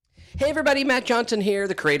Hey everybody, Matt Johnson here,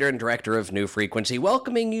 the creator and director of New Frequency,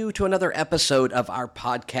 welcoming you to another episode of our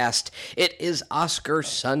podcast. It is Oscar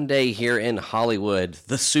Sunday here in Hollywood,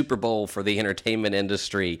 the Super Bowl for the entertainment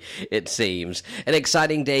industry, it seems. An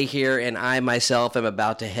exciting day here, and I myself am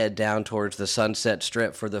about to head down towards the Sunset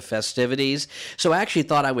Strip for the festivities. So I actually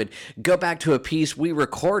thought I would go back to a piece we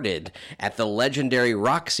recorded at the legendary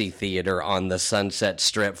Roxy Theater on the Sunset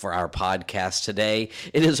Strip for our podcast today.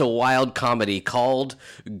 It is a wild comedy called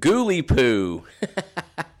Ghoulie Poo.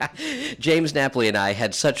 James Napoli and I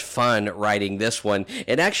had such fun writing this one.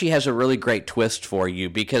 It actually has a really great twist for you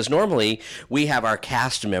because normally we have our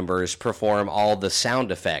cast members perform all the sound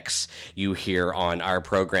effects you hear on our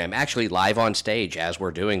program, actually live on stage as we're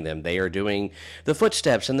doing them. They are doing the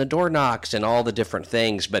footsteps and the door knocks and all the different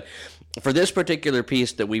things, but for this particular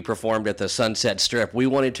piece that we performed at the Sunset Strip, we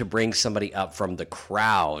wanted to bring somebody up from the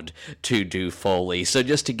crowd to do Foley. So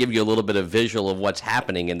just to give you a little bit of visual of what's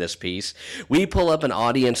happening in this piece, we pull up an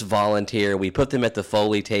audience volunteer, we put them at the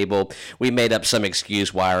Foley table, we made up some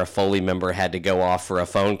excuse why our Foley member had to go off for a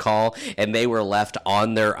phone call, and they were left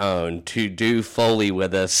on their own to do Foley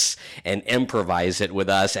with us and improvise it with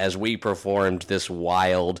us as we performed this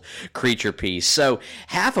wild creature piece. So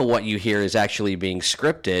half of what you hear is actually being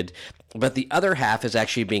scripted, but the other half is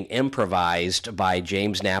actually being improvised by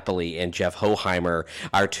James Napoli and Jeff Hoheimer,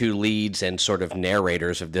 our two leads and sort of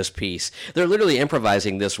narrators of this piece. They're literally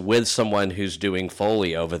improvising this with someone who's doing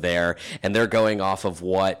Foley over there, and they're going off of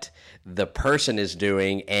what the person is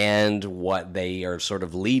doing and what they are sort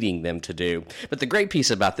of leading them to do. But the great piece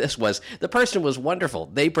about this was the person was wonderful.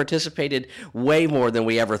 They participated way more than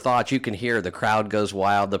we ever thought. You can hear the crowd goes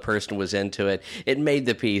wild. The person was into it. It made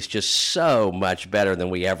the piece just so much better than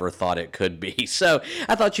we ever thought it could be. So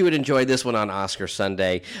I thought you would enjoy this one on Oscar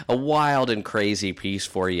Sunday. A wild and crazy piece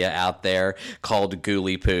for you out there called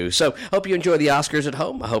Ghoulie Poo. So hope you enjoy the Oscars at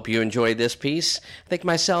home. I hope you enjoy this piece. I think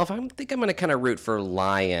I'm going to kind of root for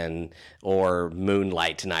Lion or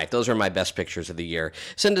Moonlight tonight. Those are my best pictures of the year.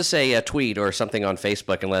 Send us a tweet or something on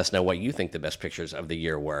Facebook and let us know what you think the best pictures of the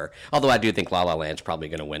year were. Although I do think La La Land's probably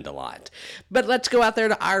going to win a lot. But let's go out there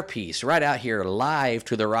to our piece, right out here live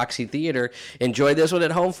to the Roxy Theater. Enjoy this one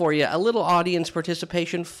at home for you. A little audience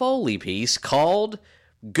participation Foley piece called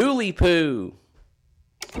Ghoulie Poo.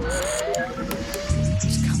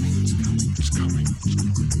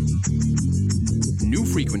 New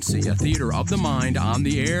Frequency, a theater of the mind, on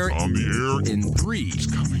the air. In 3. It's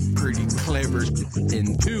coming. Pretty clever.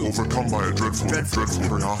 In 2. Overcome by a dreadful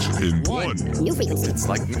curiosity. In 1. New Frequency. It's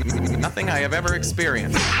like nothing I have ever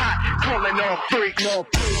experienced. Calling all freak, no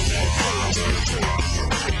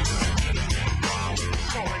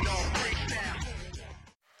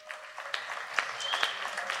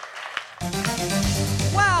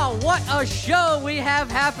Wow, what a show we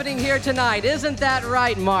have happening here tonight. Isn't that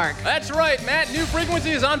right, Mark? That's right, Matt. New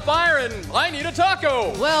Frequency is on fire, and I need a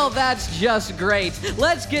taco. Well, that's just great.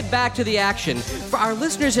 Let's get back to the action. For our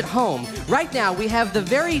listeners at home, right now we have the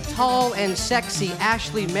very tall and sexy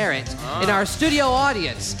Ashley Merritt in our studio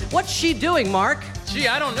audience. What's she doing, Mark? Gee,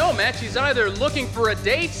 I don't know, Matt. She's either looking for a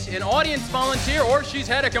date, an audience volunteer, or she's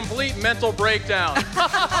had a complete mental breakdown.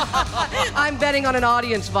 I'm betting on an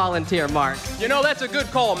audience volunteer, Mark. You know, that's a good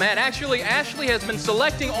call, Matt. Actually, Ashley has been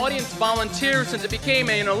selecting audience volunteers since it became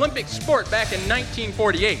an Olympic sport back in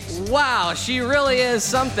 1948. Wow, she really is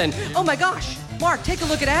something. Oh my gosh, Mark, take a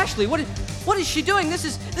look at Ashley. What is she doing? This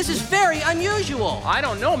is very unusual. I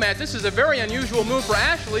don't know, Matt. This is a very unusual move for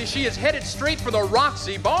Ashley. She is headed straight for the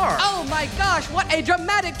Roxy Bar. Oh my gosh, what a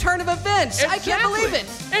dramatic turn of events. Exactly. I can't believe it.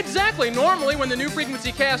 Exactly. Normally, when the New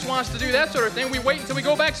Frequency cast wants to do that sort of thing, we wait until we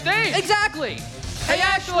go backstage. Exactly. Hey,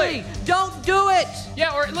 Ashley! Don't do it!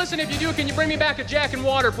 Yeah, or listen, if you do, can you bring me back a Jack and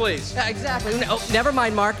Water, please? Exactly. No, never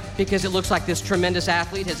mind, Mark, because it looks like this tremendous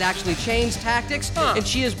athlete has actually changed tactics, and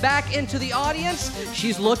she is back into the audience.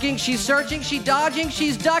 She's looking, she's searching, she's dodging,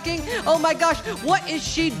 she's ducking. Oh my gosh, what is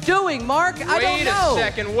she doing, Mark? I don't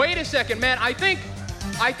know. Wait a second, man. I think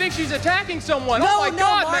she's attacking someone. No, oh my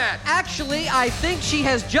God, Mark. Matt. Actually, I think she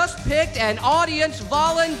has just picked an audience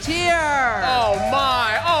volunteer. Oh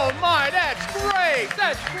my, that's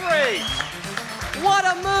great. What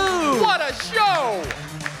a move. What a show.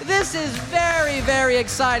 This is very, very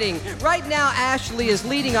exciting. Right now, Ashley is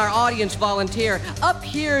leading our audience volunteer up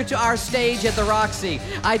here to our stage at the Roxy.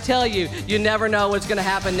 I tell you, you never know what's going to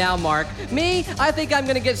happen now, Mark. Me, I think I'm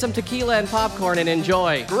going to get some tequila and popcorn and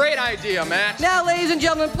enjoy. Great idea, Matt. Now, ladies and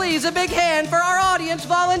gentlemen, please, a big hand for our audience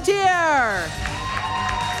volunteer.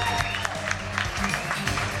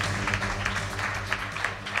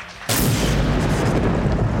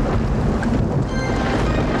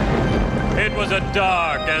 It was a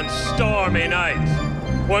dark and stormy night.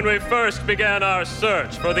 When we first began our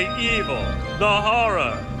search for the evil, the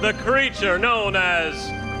horror, the creature known as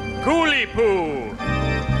Ghoulie-Poo.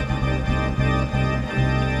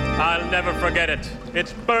 I'll never forget it.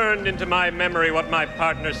 It's burned into my memory what my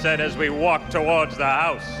partner said as we walked towards the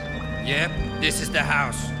house. Yep, this is the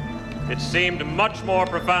house. It seemed much more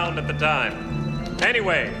profound at the time.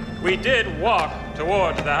 Anyway, we did walk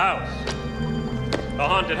towards the house. The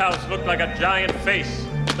haunted house looked like a giant face.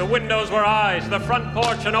 The windows were eyes, the front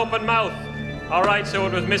porch an open mouth. All right, so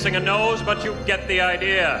it was missing a nose, but you get the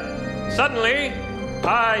idea. Suddenly,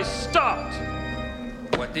 I stopped.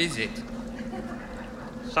 What is it?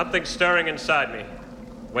 Something stirring inside me.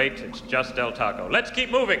 Wait, it's just Del Taco. Let's keep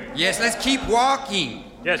moving. Yes, let's keep walking.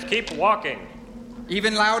 Yes, keep walking.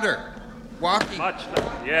 Even louder. Walking.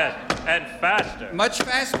 Yes, and faster. Much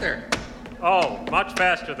faster. Oh, much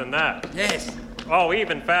faster than that. Yes. Oh,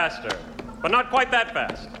 even faster. But not quite that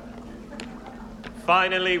fast.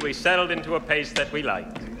 Finally, we settled into a pace that we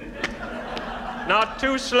liked. Not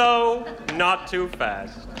too slow, not too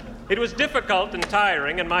fast. It was difficult and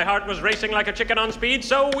tiring, and my heart was racing like a chicken on speed,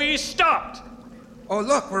 so we stopped. Oh,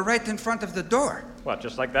 look, we're right in front of the door. What,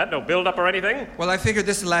 just like that? No build-up or anything? Well, I figured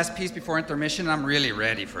this is the last piece before intermission. I'm really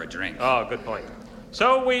ready for a drink. Oh, good point.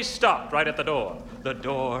 So we stopped right at the door. The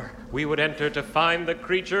door we would enter to find the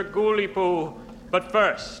creature Ghoulie-Poo. But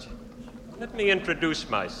first, let me introduce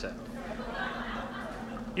myself.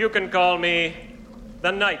 You can call me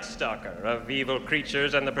the Night Stalker of evil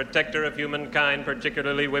creatures and the protector of humankind,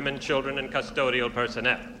 particularly women, children, and custodial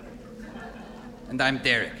personnel. And I'm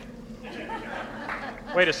Derek.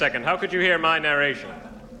 Wait a second, how could you hear my narration?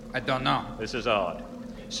 I don't know. This is odd.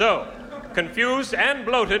 So, confused and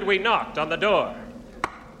bloated, we knocked on the door.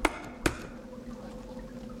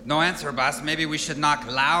 No answer, boss. Maybe we should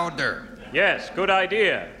knock louder. Yes, good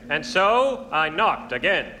idea. And so, I knocked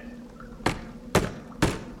again.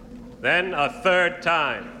 Then a third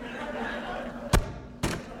time.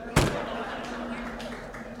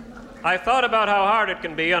 I thought about how hard it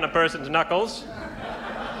can be on a person's knuckles,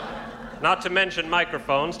 not to mention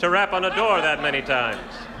microphones, to rap on a door that many times.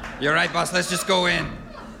 You're right, boss. Let's just go in.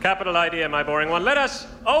 Capital idea, my boring one. Let us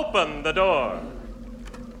open the door.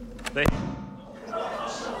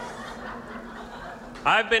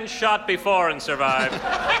 I've been shot before and survived.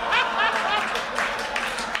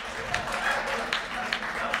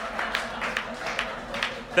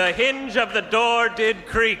 The hinge of the door did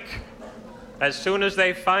creak. As soon as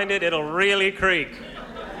they find it, it'll really creak.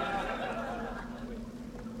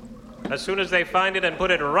 As soon as they find it and put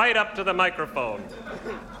it right up to the microphone.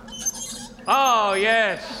 Oh,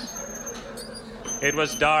 yes. It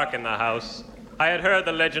was dark in the house. I had heard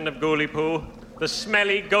the legend of Ghoulie-Poo, the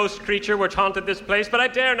smelly ghost creature which haunted this place, but I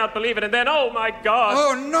dare not believe it. And then, oh my God!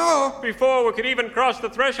 Oh no! Before we could even cross the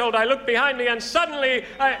threshold, I looked behind me and suddenly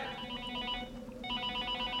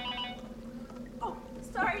Oh,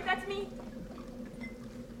 sorry, that's me.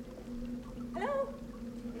 Hello?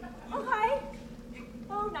 Oh, hi.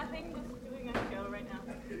 Oh, nothing. Just doing a show right now.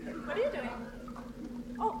 What are you doing?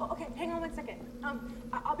 Oh, okay. Hang on one second.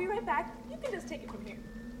 I'll be right back. You can just take it from here.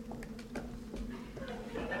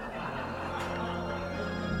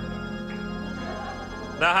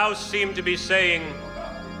 The house seemed to be saying,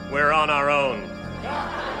 we're on our own.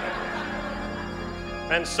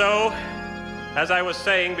 And so, as I was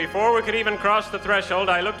saying, before we could even cross the threshold,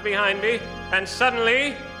 I looked behind me, and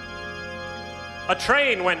suddenly, a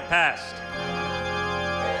train went past.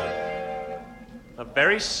 A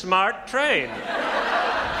very smart train.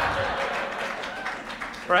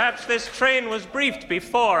 Perhaps this train was briefed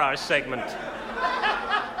before our segment.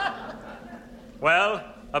 Well,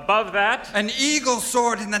 above that, an eagle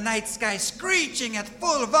soared in the night sky, screeching at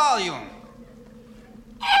full volume.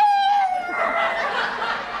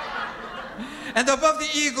 And above the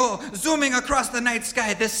eagle, zooming across the night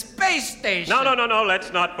sky, the space station. No,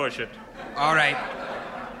 let's not push it. All right.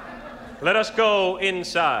 Let us go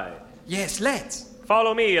inside. Yes, let's.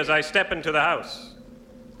 Follow me as I step into the house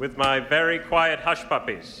with my very quiet hush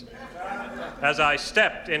puppies. As I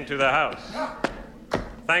stepped into the house,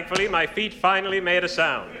 thankfully, my feet finally made a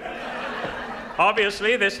sound.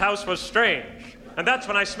 Obviously, this house was strange. And that's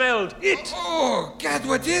when I smelled it. Oh, God,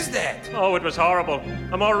 what is that? Oh, it was horrible.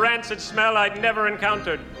 A more rancid smell I'd never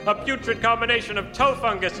encountered. A putrid combination of toe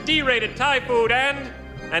fungus, D-rated Thai food, and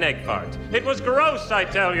an egg fart. It was gross, I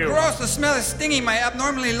tell you. Gross. The smell is stinging my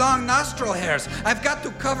abnormally long nostril hairs. I've got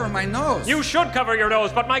to cover my nose. You should cover your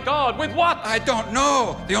nose, but my God, with what? I don't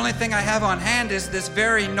know. The only thing I have on hand is this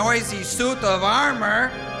very noisy suit of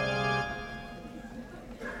armor.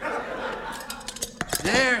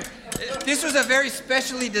 There. This was a very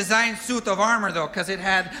specially designed suit of armor, though, because it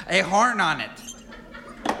had a horn on it.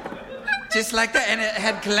 Just like that, and it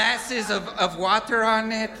had glasses of water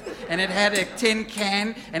on it, and it had a tin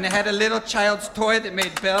can, and it had a little child's toy that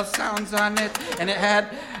made bell sounds on it, and it had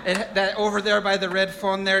that over there by the red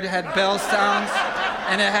phone there, it had bell sounds,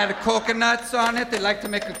 and it had coconuts on it. They like to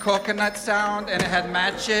make a coconut sound, and it had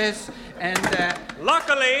matches, and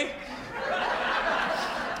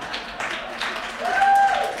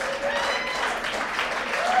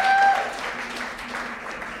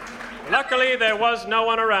Luckily, there was no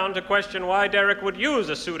one around to question why Derek would use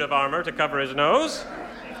a suit of armor to cover his nose,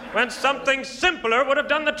 when something simpler would have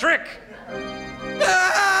done the trick.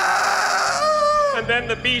 And then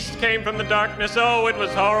the beast came from the darkness. Oh, it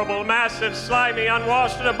was horrible, massive, slimy,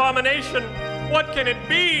 unwashed, an abomination. What can it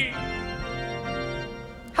be?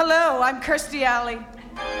 Hello, I'm Kirstie Alley.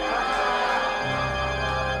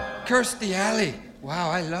 Kirstie Alley. Wow,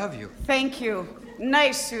 I love you. Thank you.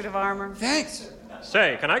 Nice suit of armor. Thanks.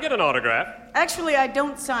 Say, can I get an autograph? Actually, I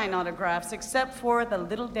don't sign autographs except for the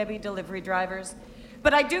Little Debbie delivery drivers.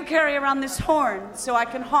 But I do carry around this horn so I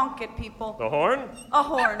can honk at people. The horn? A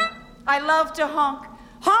horn. I love to honk.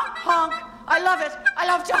 Honk, honk. I love it. I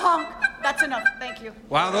love to honk. That's enough. Thank you.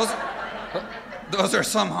 Wow, those are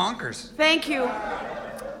some honkers. Thank you.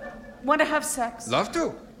 Want to have sex? Love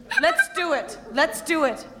to. Let's do it. Let's do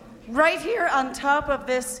it. Right here on top of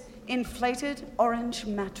this inflated orange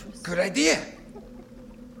mattress. Good idea.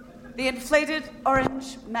 The inflated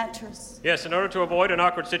orange mattress. Yes, in order to avoid an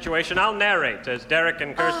awkward situation, I'll narrate as Derek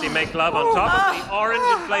and Kirstie make love on top of the orange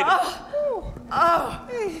inflatable. An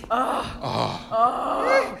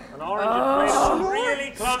orange inflatable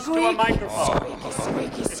really close to a microphone.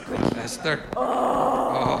 Squeaky. Esther.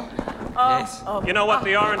 Yes. You know what?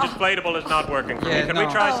 The orange inflatable is not working for me. Can we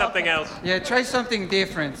try something else? Yeah, try something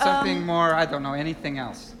different. Something more, I don't know, anything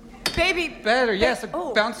else. Baby. Better, yes.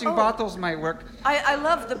 Bouncing bottles might work. I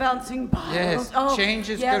love the bouncing bottles. Yes. Change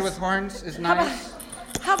is good with horns, is nice.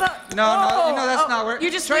 How about... No, that's not working.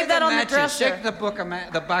 You just try leave that on matches. the dresser. Check the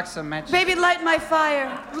box of matches. Baby, light my fire.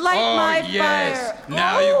 Light my yes. fire.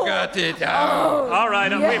 Now you got it. All right,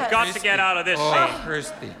 we've got to get out of this scene.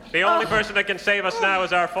 Kirstie. The only person that can save us now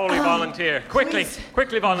is our Foley volunteer. Quickly,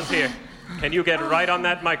 volunteer. Can you get right on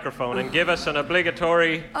that microphone and give us an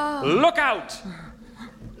obligatory look out?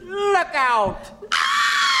 Look out!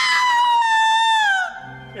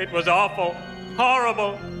 It was awful,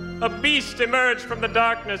 horrible. A beast emerged from the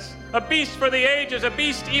darkness. A beast for the ages, a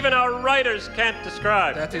beast even our writers can't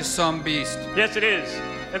describe. That is some beast. Yes, it is.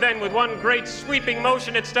 And then with one great sweeping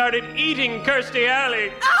motion, it started eating Kirstie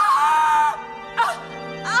Alley.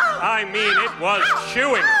 I mean, it was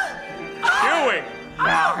chewing. Chewing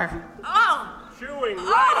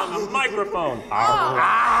right on the microphone. Very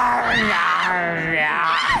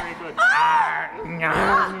good.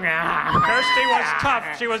 Kirstie was tough.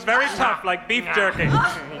 She was very tough, like beef jerky.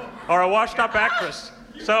 Or a washed-up actress.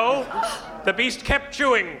 So, the beast kept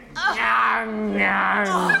chewing. And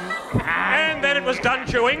then it was done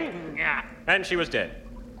chewing, and she was dead.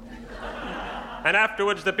 And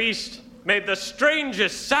afterwards, the beast made the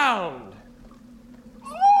strangest sound.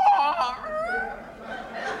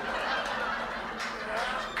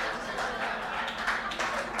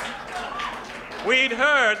 We'd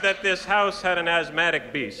heard that this house had an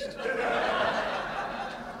asthmatic beast.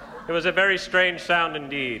 It was a very strange sound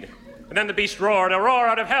indeed. And then the beast roared, a roar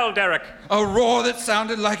out of hell, Derek. A roar that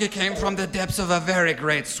sounded like it came from the depths of a very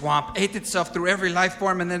great swamp, ate itself through every life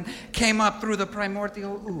form, and then came up through the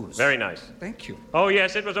primordial ooze. Very nice. Thank you. Oh,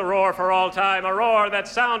 yes, it was a roar for all time, a roar that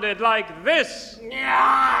sounded like this.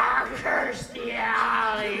 Kirstie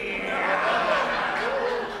Alley.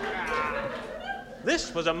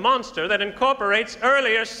 This was a monster that incorporates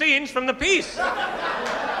earlier scenes from the piece.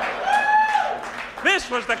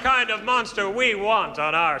 This was the kind of monster we want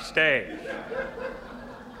on our stage.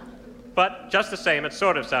 But just the same, it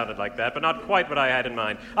sort of sounded like that, but not quite what I had in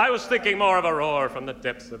mind. I was thinking more of a roar from the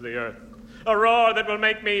depths of the earth. A roar that will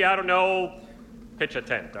make me, I don't know, pitch a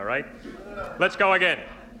tent, all right? Let's go again.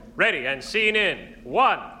 Ready and scene in.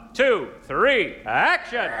 1, 2, 3,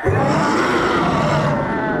 action!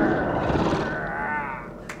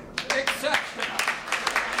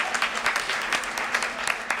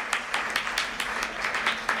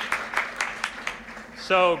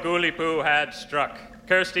 So Ghoulie-Poo had struck.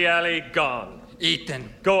 Kirstie Alley gone. Eaten.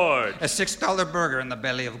 Gored. A $6 burger in the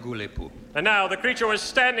belly of Ghoulie-Poo. And now the creature was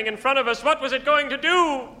standing in front of us. What was it going to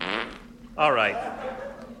do? All right.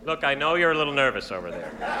 Look, I know you're a little nervous over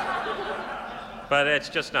there. But it's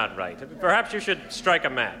just not right. Perhaps you should strike a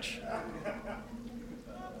match.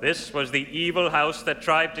 This was the evil house that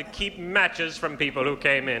tried to keep matches from people who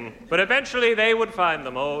came in. But eventually they would find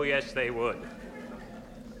them. Oh, yes, they would.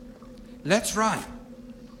 Let's run.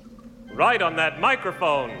 Right on that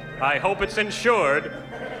microphone. I hope it's insured.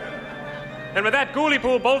 And with that,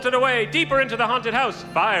 Ghoulie-Poo bolted away, deeper into the haunted house.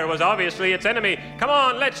 Fire was obviously its enemy. Come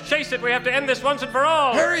on, let's chase it. We have to end this once and for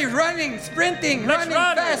all. Hurry, running, sprinting, Let's running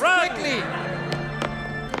run, fast, run. quickly.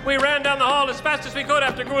 We ran down the hall as fast as we could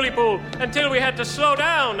after Ghoulie-Poo until we had to slow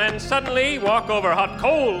down and suddenly walk over hot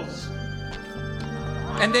coals.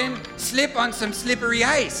 And then slip on some slippery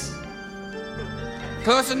ice.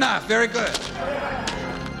 Close enough, very good.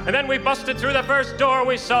 And then we busted through the first door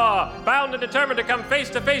we saw, bound and determined to come face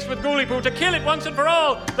to face with Ghoulie-Poo to kill it once and for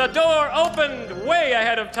all. The door opened way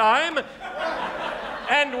ahead of time,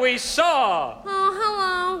 and we saw...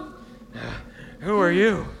 Oh, hello. Who are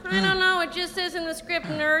you? I don't know. It just says in the script,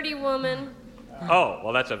 nerdy woman. Oh,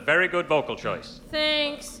 well, that's a very good vocal choice.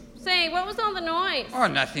 Thanks. Say, what was all the noise? Oh,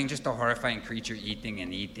 nothing, just a horrifying creature eating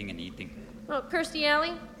and eating and eating. Oh, Kirstie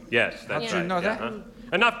Alley? Yes, that's How'd you right. know that? Huh?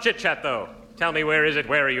 Enough chit-chat, though. Tell me, where is it?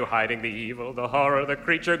 Where are you hiding the evil, the horror, the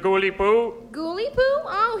creature, Ghoulie-Poo? Ghoulie-Poo?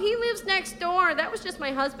 Oh, he lives next door. That was just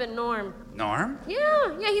my husband, Norm. Norm?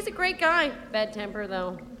 Yeah, he's a great guy. Bad temper,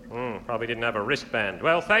 though. Probably didn't have a wristband.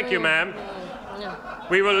 Well, thank you, ma'am. No.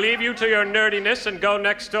 We will leave you to your nerdiness and go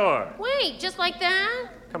next door. Wait, just like that?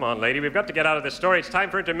 Come on, lady. We've got to get out of this story. It's time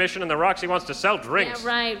for intermission, and the Roxy wants to sell drinks.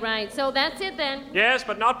 Yeah, right. So that's it then. Yes,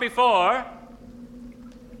 but not before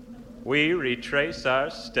we retrace our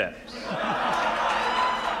steps.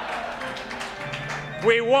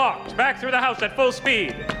 We walked back through the house at full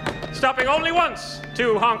speed, stopping only once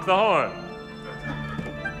to honk the horn.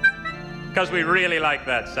 Because we really like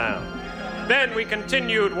that sound. Then we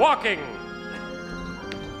continued walking.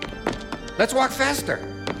 Let's walk faster.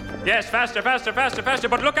 Yes, faster,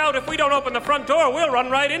 but look out, if we don't open the front door, we'll run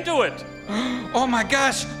right into it. Oh my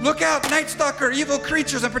gosh, look out, Night Stalker, evil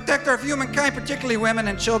creatures and protector of humankind, particularly women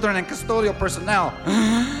and children and custodial personnel.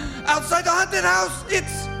 Outside the haunted house,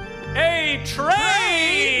 it's... a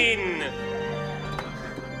train!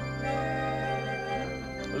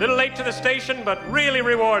 A little late to the station, but really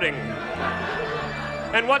rewarding.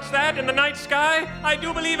 And what's that in the night sky? I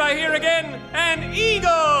do believe I hear again an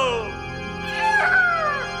eagle!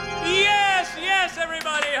 Yes,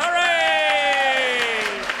 everybody, hooray!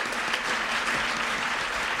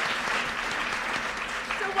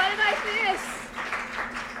 So what did I miss?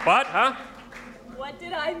 What, huh? What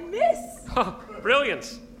did I miss? Oh,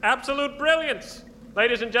 brilliance. Absolute brilliance.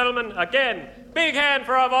 Ladies and gentlemen, again, big hand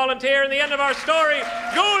for our volunteer and the end of our story,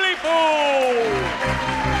 Ghoulie-Poo!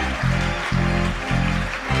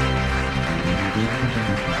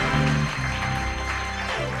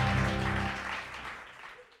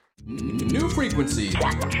 New Frequency.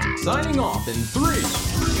 Signing off in 3,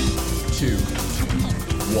 2,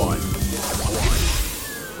 1.